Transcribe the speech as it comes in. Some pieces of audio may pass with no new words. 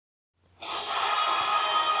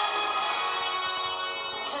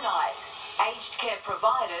aged care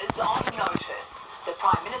providers on notice. The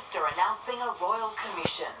Prime Minister announcing a royal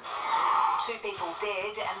commission. 2 people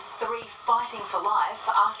dead and 3 fighting for life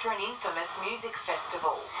after an infamous music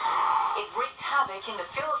festival. It wreaked havoc in the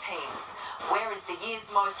Philippines. Where is the year's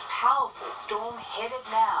most powerful storm headed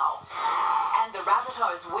now? And the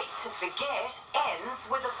Rabbitohs' week to forget ends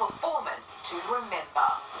with a performance to remember.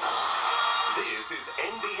 This is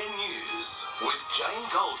NBN News with Jane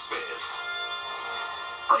Goldsmith.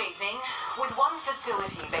 Good evening. With one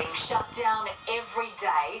facility being shut down every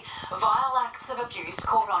day, vile acts of abuse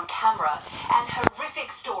caught on camera, and horrific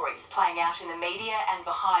stories playing out in the media and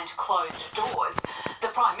behind closed doors,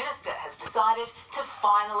 the Prime Minister has decided to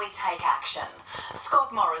finally take action.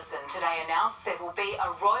 Scott Morrison today announced there will be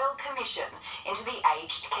a royal commission into the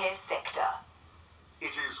aged care sector.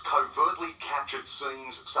 It is covertly captured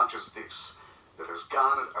scenes such as this that has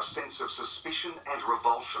garnered a sense of suspicion and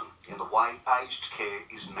revulsion in the way aged care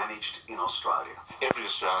is managed in Australia. Every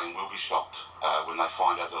Australian will be shocked when they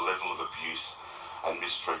find out the level of abuse and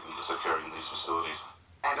mistreatment that's occurring in these facilities.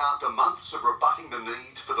 And after months of rebutting the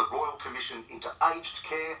need for the Royal Commission into aged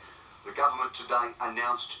care, the government today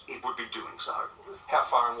announced it would be doing so. How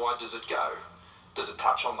far and wide does it go? Does it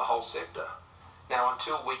touch on the whole sector? Now,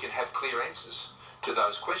 until we can have clear answers to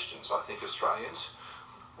those questions, I think Australians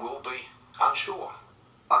will be unsure.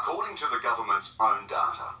 According to the government's own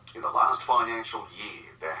data, in the last financial year,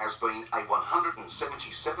 there has been a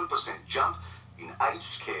 177% jump in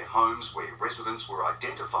aged care homes where residents were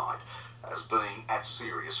identified as being at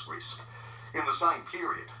serious risk. In the same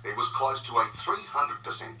period, there was close to a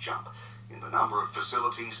 300% jump in the number of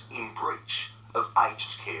facilities in breach of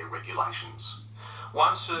aged care regulations.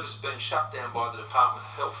 One service being shut down by the Department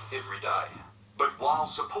of Health every day. But while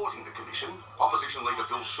supporting the Commission, Opposition Leader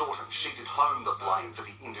Bill Shorten sheeted home the blame for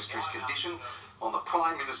the industry's condition on the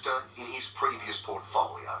Prime Minister in his previous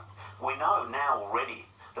portfolio. We know now already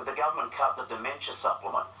that the government cut the dementia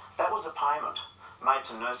supplement. That was a payment made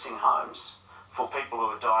to nursing homes for people who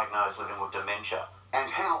are diagnosed living with dementia. And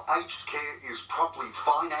how aged care is properly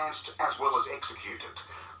financed as well as executed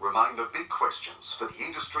remain the big questions for the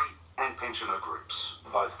industry and pensioner groups.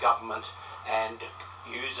 Both government and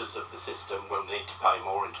users of the system will need to pay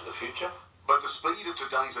more into the future. But the speed of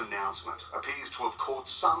today's announcement appears to have caught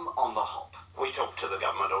some on the hop. We talked to the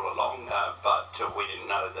government all along, but we didn't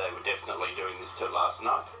know they were definitely doing this till last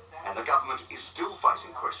night. And the government is still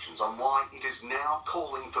facing questions on why it is now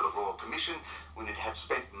calling for the Royal Commission when it had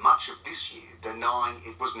spent much of this year denying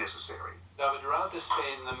it was necessary. I would rather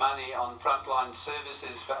spend the money on frontline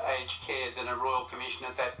services for aged care than a Royal Commission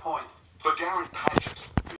at that point. For Darren Patchett,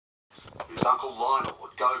 his uncle Lionel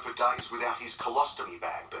would go for days without his colostomy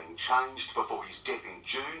bag being changed before his death in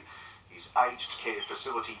June, his aged care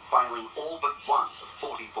facility failing all but one of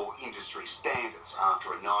 44 industry standards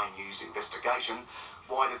after a 9 News investigation.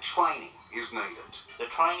 Wider training is needed. The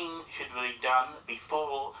training should be done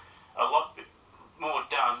before, a lot more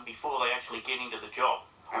done before they actually get into the job.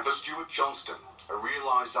 And for Stuart Johnston, a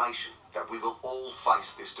realisation that we will all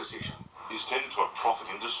face this decision. It's turned into a profit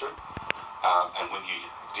industry, and when you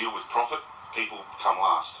deal with profit, people come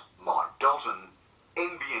last. Mike Dalton,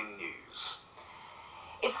 NBN News.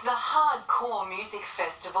 It's the hardcore music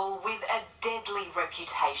festival with a deadly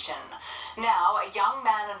reputation. Now, a young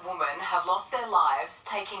man and woman have lost their lives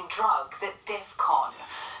taking drugs at DEFCON.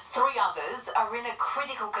 3 others are in a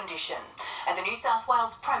critical condition, and the New South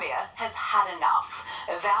Wales Premier has had enough,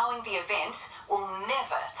 vowing the event will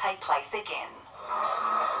never take place again.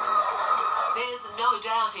 There's no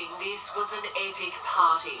doubting this was an epic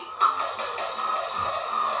party.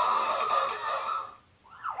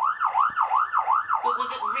 But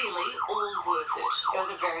was it really all worth it? It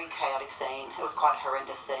was a very chaotic scene. It was quite a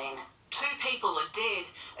horrendous scene. 2 people are dead,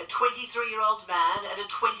 a 23-year-old man and a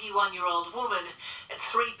 21-year-old woman, and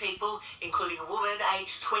 3 people, including a woman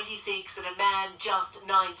aged 26 and a man just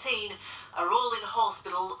 19, are all in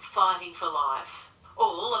hospital fighting for life.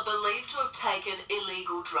 All are believed to have taken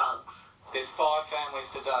illegal drugs. There's 5 families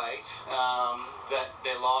to date that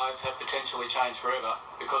their lives have potentially changed forever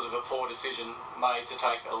because of a poor decision made to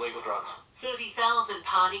take illegal drugs. 30,000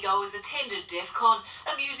 partygoers attended DEFCON,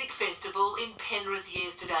 a music festival in Penrith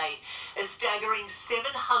yesterday. A staggering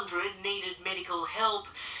 700 needed medical help,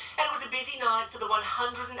 and it was a busy night for the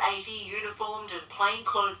 180 uniformed and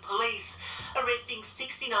plainclothes police, arresting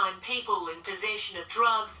 69 people in possession of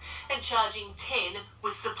drugs and charging 10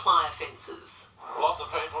 with supply offences. Lots of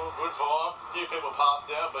people, good vibe, a few people passed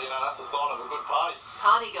out, but that's a sign of a good party.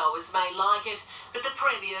 Partygoers may like it, but the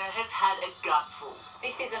Premier has had a gutful.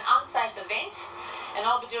 This is an unsafe event, and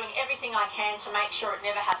I'll be doing everything I can to make sure it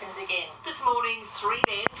never happens again. This morning, 3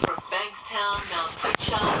 men from Bankstown, Mount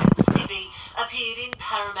Pritchard and Sydney appeared in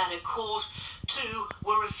Parramatta Court. 2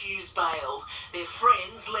 were refused bail. Their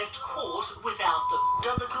friends left court without them.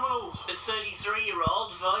 Go the criminals. But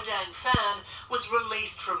 33-year-old Vodang Fan was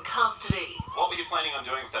released from custody. What were you planning on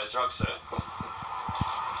doing with those drugs, sir?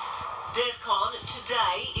 DEFCON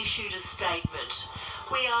today issued a statement.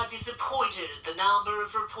 We are disappointed at the number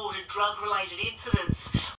of reported drug-related incidents.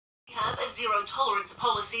 We have a zero-tolerance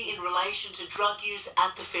policy in relation to drug use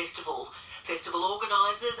at the festival. Festival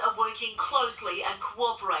organisers are working closely and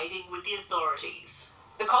cooperating with the authorities.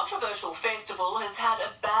 The controversial festival has had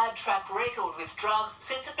a bad track record with drugs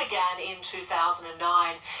since it began in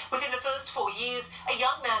 2009. Within the first 4 years, a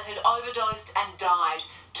young man had overdosed and died.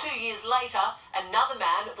 2 years later, another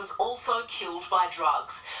man was also killed by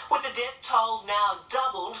drugs. With the death toll now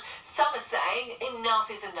doubled, some are saying enough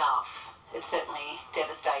is enough. It's certainly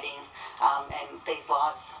devastating, and these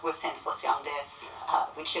lives were senseless young deaths,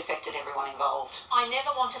 which affected everyone involved. I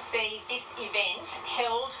never want to see this event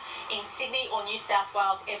held in Sydney or New South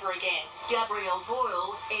Wales ever again. Gabrielle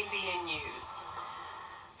Boyle, NBN News.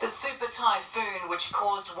 The super typhoon, which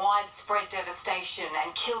caused widespread devastation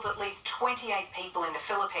and killed at least 28 people in the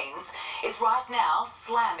Philippines, is right now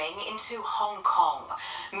slamming into Hong Kong.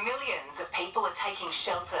 Millions of people are taking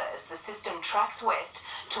shelter as the system tracks west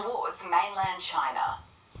towards mainland China.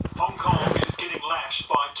 Hong Kong is getting lashed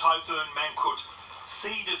by Typhoon Mangkhut.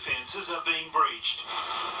 Sea defences are being breached.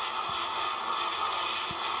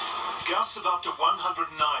 Gusts of up to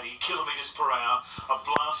 190 kilometres per hour are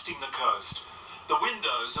blasting the coast. The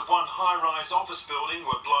windows of one high-rise office building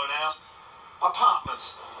were blown out.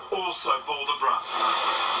 Apartments also bore the brunt.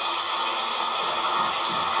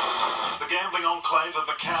 The gambling enclave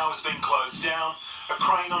of Macau has been closed down. A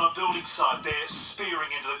crane on a building site there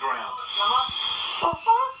spearing into the ground.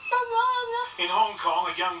 In Hong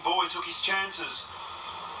Kong, a young boy took his chances,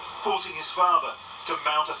 forcing his father to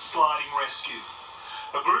mount a sliding rescue.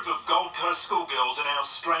 A group of Gold Coast schoolgirls are now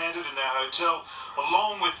stranded in their hotel,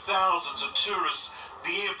 along with thousands of tourists.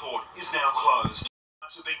 The airport is now closed.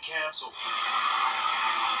 Flights have been cancelled.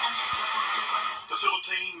 The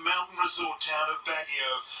Philippine mountain resort town of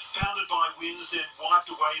Baguio, pounded by winds then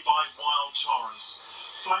wiped away by wild torrents.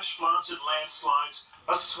 Flash floods and landslides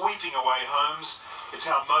are sweeping away homes. It's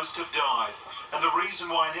how most have died, and the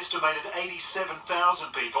reason why an estimated 87,000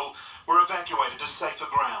 people were evacuated to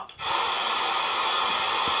safer ground.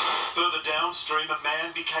 Further downstream, a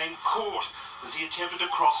man became caught as he attempted to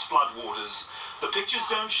cross floodwaters. The pictures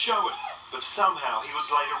don't show it, but somehow he was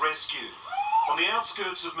later rescued. On the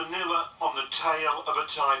outskirts of Manila, on the tail of a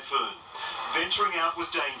typhoon. Venturing out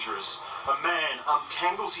was dangerous. A man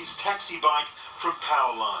untangles his taxi bike from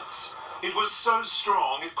power lines. It was so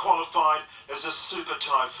strong it qualified as a super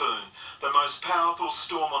typhoon, the most powerful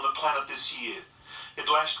storm on the planet this year. It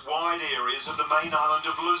lashed wide areas of the main island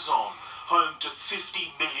of Luzon, home to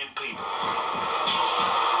 50 million people.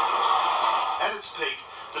 At its peak,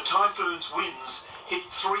 the typhoon's winds hit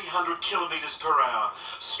 300 kilometres per hour,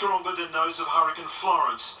 stronger than those of Hurricane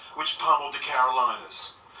Florence, which pummeled the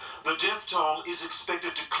Carolinas. The death toll is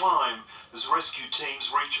expected to climb as rescue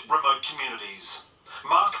teams reach remote communities.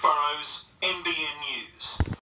 Mark Burrows, NBN News.